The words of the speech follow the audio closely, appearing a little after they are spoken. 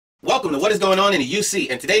Welcome to What is Going On in the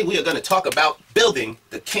UC, and today we are going to talk about building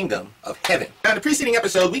the kingdom of heaven. Now, in the preceding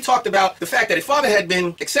episode, we talked about the fact that if Father had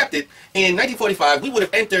been accepted in 1945, we would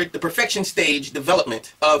have entered the perfection stage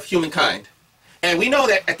development of humankind. And we know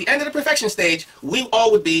that at the end of the perfection stage, we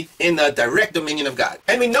all would be in the direct dominion of God.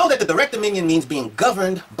 And we know that the direct dominion means being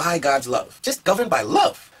governed by God's love. Just governed by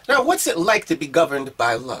love. Now, what's it like to be governed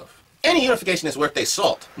by love? Any unificationist worth their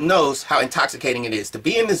salt knows how intoxicating it is to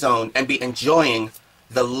be in the zone and be enjoying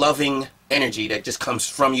the loving energy that just comes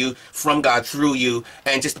from you, from God, through you,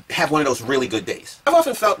 and just have one of those really good days. I've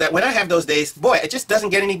often felt that when I have those days, boy, it just doesn't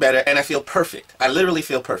get any better, and I feel perfect. I literally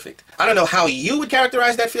feel perfect. I don't know how you would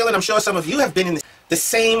characterize that feeling. I'm sure some of you have been in the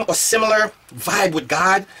same or similar vibe with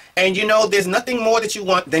God, and you know there's nothing more that you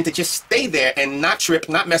want than to just stay there and not trip,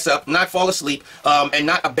 not mess up, not fall asleep, and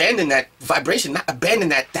not abandon that vibration, not abandon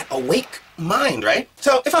that awake mind, right?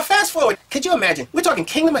 So if I fast forward, could you imagine? We're talking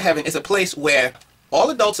Kingdom of Heaven is a place where all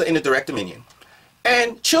adults are in the direct dominion,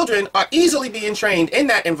 and children are easily being trained in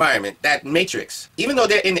that environment, that matrix. Even though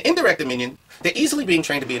they're in the indirect dominion, they're easily being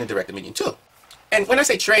trained to be in the direct dominion too. And when I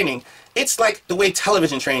say training, it's like the way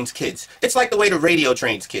television trains kids. It's like the way the radio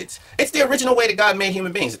trains kids. It's the original way that God made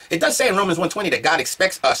human beings. It does say in Romans 1:20 that God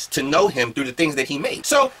expects us to know him through the things that he made.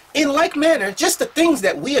 So in like manner, just the things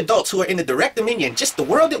that we adults who are in the direct dominion, just the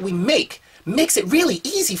world that we make, makes it really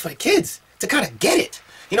easy for the kids to kind of get it.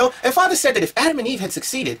 You know, and Father said that if Adam and Eve had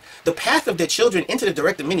succeeded, the path of their children into the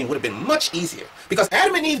direct dominion would have been much easier. Because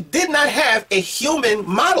Adam and Eve did not have a human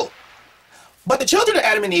model. But the children of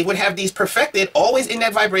Adam and Eve would have these perfected, always in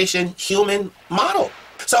that vibration, human model.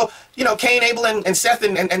 So, you know, Cain, Abel, and Seth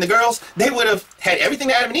and the girls, they would have had everything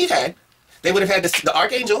that Adam and Eve had. They would have had the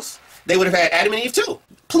archangels. They would have had Adam and Eve too.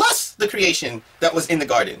 Plus the creation that was in the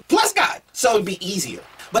garden. Plus God. So it would be easier.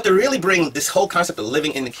 But to really bring this whole concept of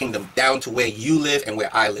living in the kingdom down to where you live and where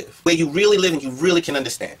I live, where you really live and you really can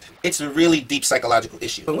understand, it's a really deep psychological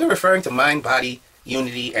issue. When we're referring to mind-body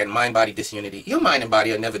unity and mind-body disunity, your mind and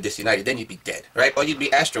body are never disunited, then you'd be dead, right? Or you'd be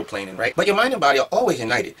astroplaning, right? But your mind and body are always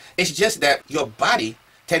united. It's just that your body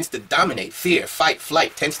tends to dominate. Fear, fight,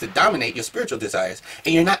 flight tends to dominate your spiritual desires,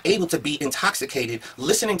 and you're not able to be intoxicated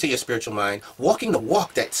listening to your spiritual mind, walking the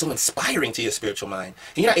walk that's so inspiring to your spiritual mind.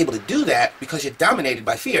 And you're not able to do that because you're dominated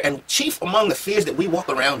by fear. And chief among the fears that we walk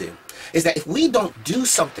around in is that if we don't do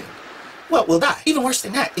something, well, we'll die. Even worse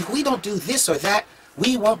than that, if we don't do this or that,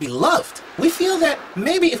 we won't be loved. We feel that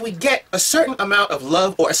maybe if we get a certain amount of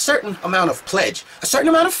love or a certain amount of pledge, a certain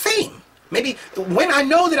amount of fame, maybe when I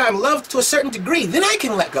know that I'm loved to a certain degree, then I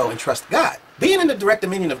can let go and trust God. Being in the direct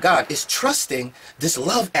dominion of God is trusting this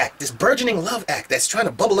love act, this burgeoning love act that's trying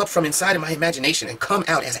to bubble up from inside of my imagination and come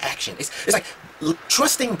out as action. It's like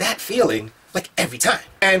trusting that feeling like every time.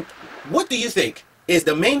 And what do you think is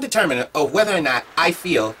the main determinant of whether or not I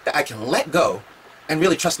feel that I can let go and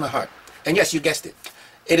really trust my heart? And yes, you guessed it.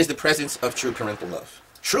 It is the presence of true parental love.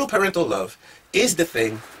 True parental love is the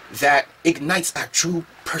thing that ignites our true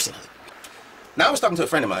personhood. Now, I was talking to a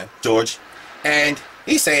friend of mine, George, and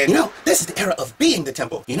he's saying, you know, this is the era of being the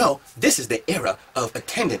temple. You know, this is the era of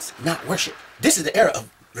attendance, not worship. This is the era of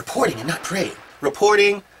reporting and not praying.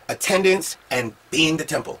 Reporting, attendance, and being the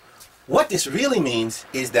temple. What this really means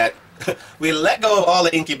is that we let go of all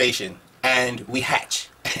the incubation, and we hatch,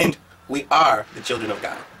 and we are the children of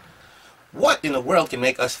God. What in the world can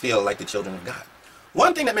make us feel like the children of God?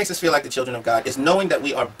 One thing that makes us feel like the children of God is knowing that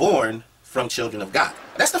we are born from children of God.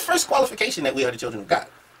 That's the first qualification that we are the children of God.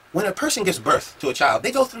 When a person gives birth to a child,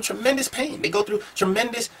 they go through tremendous pain. They go through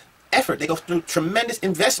tremendous effort. They go through tremendous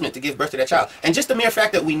investment to give birth to that child. And just the mere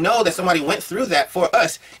fact that we know that somebody went through that for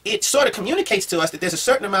us, it sort of communicates to us that there's a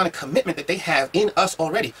certain amount of commitment that they have in us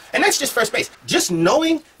already. And that's just first base. Just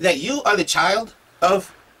knowing that you are the child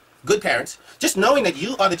of good parents, just knowing that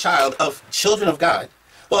you are the child of children of God,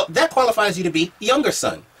 well, that qualifies you to be younger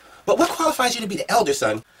son. But what qualifies you to be the elder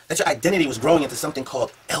son? That your identity was growing into something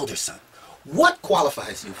called elder son. What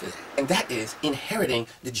qualifies you for that? And that is inheriting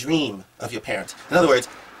the dream of your parents. In other words,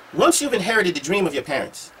 once you've inherited the dream of your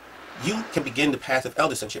parents, you can begin the path of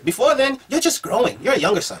elder sonship. Before then, you're just growing. You're a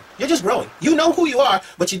younger son. You're just growing. You know who you are,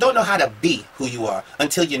 but you don't know how to be who you are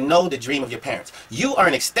until you know the dream of your parents. You are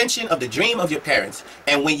an extension of the dream of your parents.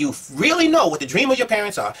 And when you really know what the dream of your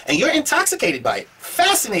parents are, and you're intoxicated by it,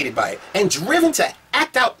 fascinated by it, and driven to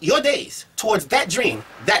act out your days towards that dream,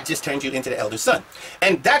 that just turns you into the elder son.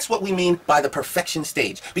 And that's what we mean by the perfection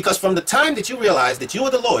stage. Because from the time that you realize that you are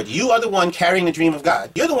the Lord, you are the one carrying the dream of God,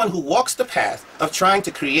 you're the one who walks the path of trying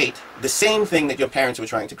to create the same thing that your parents were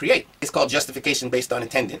trying to create. It's called justification based on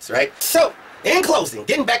attendance, right? So, in closing,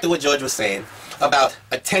 getting back to what George was saying about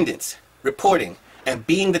attendance, reporting, and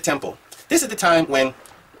being the temple. This is the time when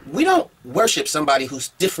we don't worship somebody who's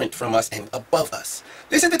different from us and above us.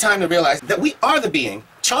 This is the time to realize that we are the being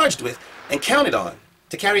charged with and counted on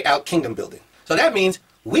to carry out kingdom building. So that means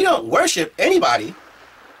we don't worship anybody,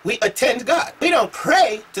 we attend God. We don't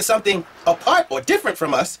pray to something apart or different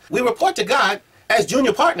from us. We report to God as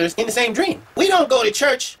junior partners in the same dream. We don't go to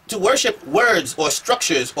church to worship words or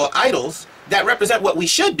structures or idols that represent what we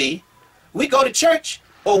should be. We go to church,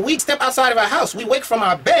 or we step outside of our house. We wake from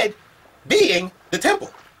our bed being the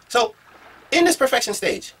temple. So in this perfection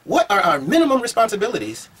stage, what are our minimum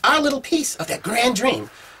responsibilities? Our little piece of that grand dream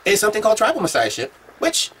is something called tribal messiahship,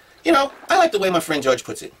 which, you know, I like the way my friend George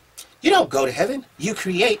puts it. You don't go to heaven, you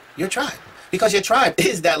create your tribe. Because your tribe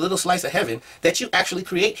is that little slice of heaven that you actually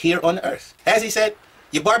create here on the earth. As he said,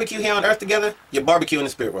 you barbecue here on earth together, you barbecue in the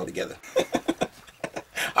spirit world together.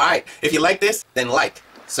 All right, if you like this, then like,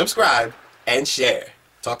 subscribe, and share.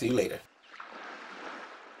 Talk to you later.